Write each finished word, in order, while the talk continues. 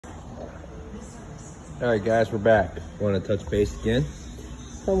All right, guys, we're back. Want to touch base again.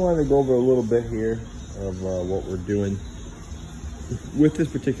 I wanted to go over a little bit here of what we're doing with this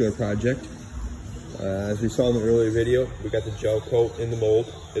particular project. As we saw in the earlier video, we got the gel coat in the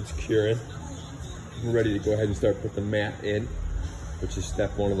mold. It's curing. We're ready to go ahead and start putting the mat in, which is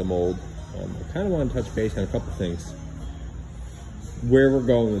step one of the mold. I kind of want to touch base on a couple things. Where we're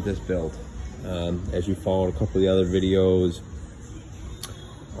going with this build. As you followed a couple of the other videos,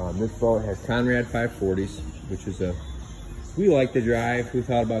 this boat has Conrad 540s, which is we like the drive. We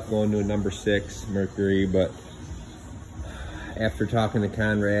thought about going to a number 6 Mercury, but after talking to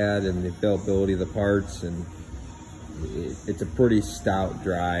Conrad and the availability of the parts, and it's a pretty stout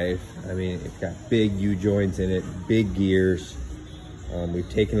drive. I mean, it's got big U-joints in it, big gears. We've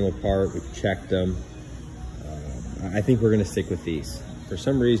taken them apart, we've checked them. I think we're gonna stick with these. For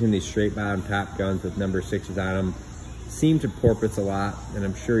some reason, these straight bottom top guns with number 6s on them seem to porpoise a lot, and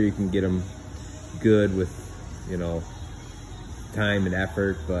I'm sure you can get them good with, you know, time and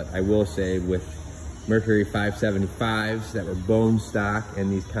effort. But I will say, with Mercury 575s that were bone stock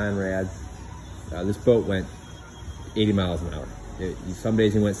and these Conrads, this boat went 80 miles an hour. Some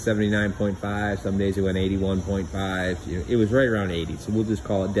days it went 79.5, some days it went 81.5. You know, it was right around 80, so we'll just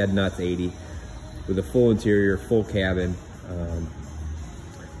call it dead nuts 80, with a full interior, full cabin,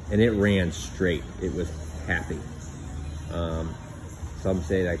 and it ran straight. It was happy. Some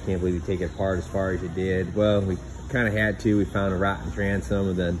say that I can't believe you take it apart as far as you did. Well, we kind of had to. We found a rotten transom,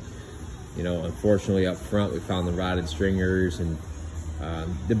 and then, you know, unfortunately up front we found the rotted stringers, and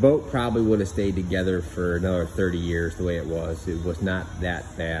the boat probably would have stayed together for another 30 years the way it was. It was not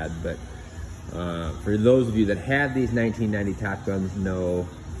that bad, but for those of you that had these 1990 Top Guns know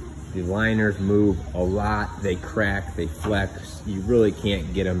the liners move a lot. They crack, they flex. You really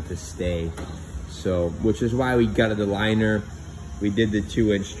can't get them to stay. So, which is why we gutted the liner. We did the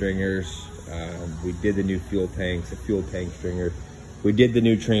 2-inch stringers. We did the new fuel tanks, the fuel tank stringer. We did the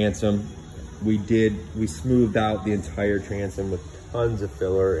new transom. We smoothed out the entire transom with tons of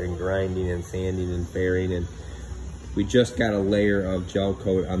filler and grinding and sanding and fairing, and we just got a layer of gel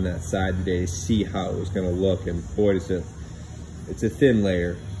coat on that side today to see how it was going to look. And boy, it's a thin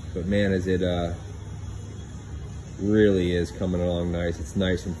layer, but man, is it really is coming along nice. It's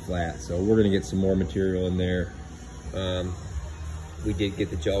nice and flat, so we're going to get some more material in there. We did get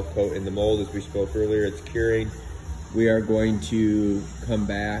the gel coat in the mold, as we spoke earlier. It's curing. We are going to come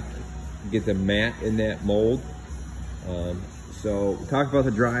back, get the mat in that mold. So we talked about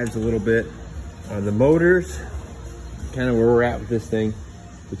the drives a little bit. The motors, kind of where we're at with this thing.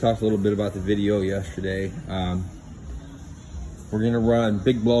 We talked a little bit about the video yesterday. We're gonna run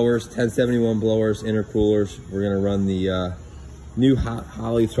big blowers, 1071 blowers, intercoolers. We're gonna run the new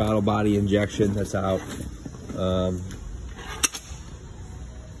Holley throttle body injection that's out.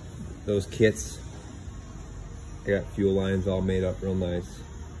 Those kits, I got fuel lines all made up real nice.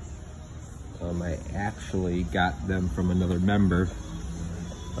 I actually got them from another member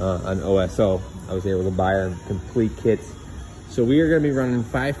on OSO. I was able to buy them complete kits. So we are going to be running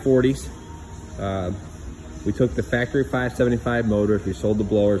 540s. We took the factory 575 motors. We sold the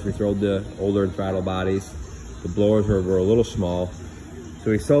blowers. We sold the older throttle bodies. The blowers were a little small.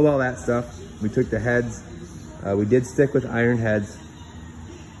 So we sold all that stuff. We took the heads. We did stick with iron heads.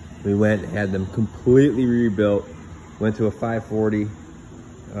 We went and had them completely rebuilt. Went to a 540.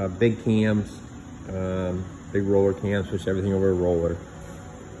 Big cams, big roller cams, switched everything over to roller.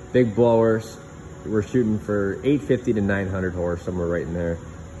 Big blowers. We're shooting for 850 to 900 horse, somewhere right in there.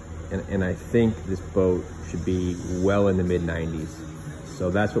 And I think this boat should be well in the mid 90s.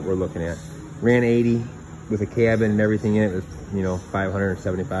 So that's what we're looking at. Ran 80 with a cabin and everything in it. It was, you know,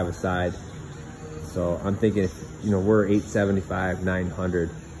 575 a side. So I'm thinking, if, you know, we're 875, 900,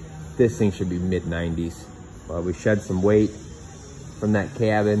 this thing should be mid 90s. We shed some weight from that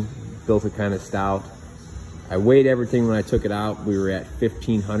cabin, built it kind of stout. I weighed everything when I took it out. We were at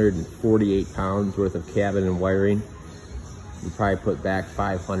 1,548 pounds worth of cabin and wiring. We probably put back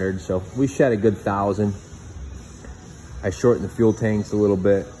 500, so we shed a good 1,000. I shortened the fuel tanks a little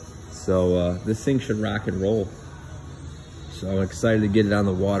bit, so this thing should rock and roll. So I'm excited to get it on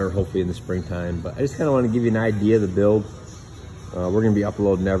the water, hopefully in the springtime. But I just kind of want to give you an idea of the build. We're going to be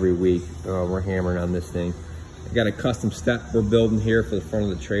uploading every week. We're hammering on this thing. I got a custom step we're building here for the front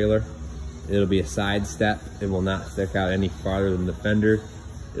of the trailer. It'll be a side step. It will not stick out any farther than the fender.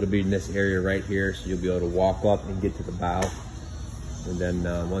 It'll be in this area right here, so you'll be able to walk up and get to the bow. And then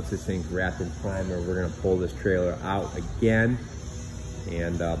once this thing's wrapped in primer, we're gonna pull this trailer out again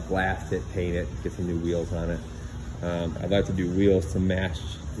and blast it, paint it, get some new wheels on it. I'd like to do wheels to match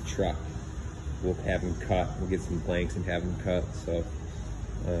the truck. We'll have them cut. We'll get some blanks and have them cut. So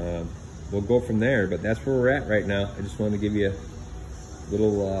we'll go from there. But that's where we're at right now. I just wanted to give you a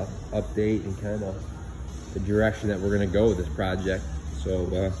little update and kind of the direction that we're gonna go with this project.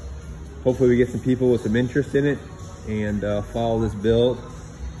 So hopefully we get some people with some interest in it and follow this build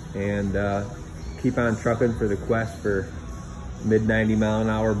and keep on trucking for the quest for mid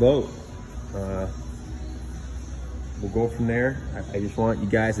 90-mile-an-hour boat. We'll go from there. I just want you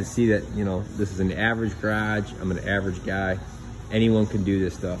guys to see that, you know, this is an average garage. I'm an average guy. Anyone can do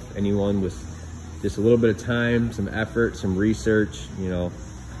this stuff. Anyone with just a little bit of time, some effort, some research, you know,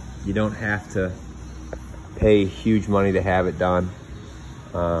 you don't have to pay huge money to have it done.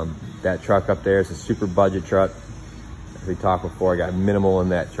 That truck up there is a super budget truck. As we talked before, I got minimal in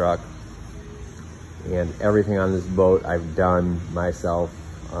that truck. And everything on this boat I've done myself,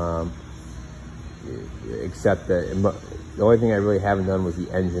 except that the only thing I really haven't done was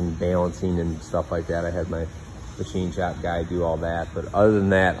the engine balancing and stuff like that. I had my machine shop guy do all that. But other than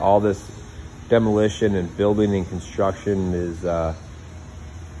that, all this demolition and building and construction is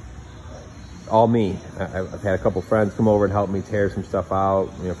all me. I've had a couple friends come over and help me tear some stuff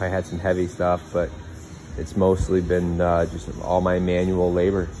out, you know, if I had some heavy stuff, but it's mostly been just all my manual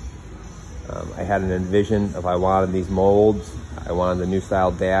labor. I had an envision of I wanted these molds, I wanted the new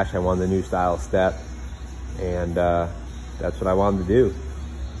style dash, I wanted the new style step, and that's what I wanted to do.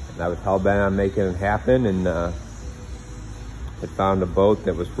 And I was hell-bent on making it happen, and I found a boat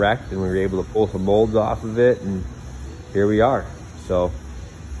that was wrecked, and we were able to pull some molds off of it, and here we are. So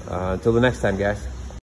until the next time, guys.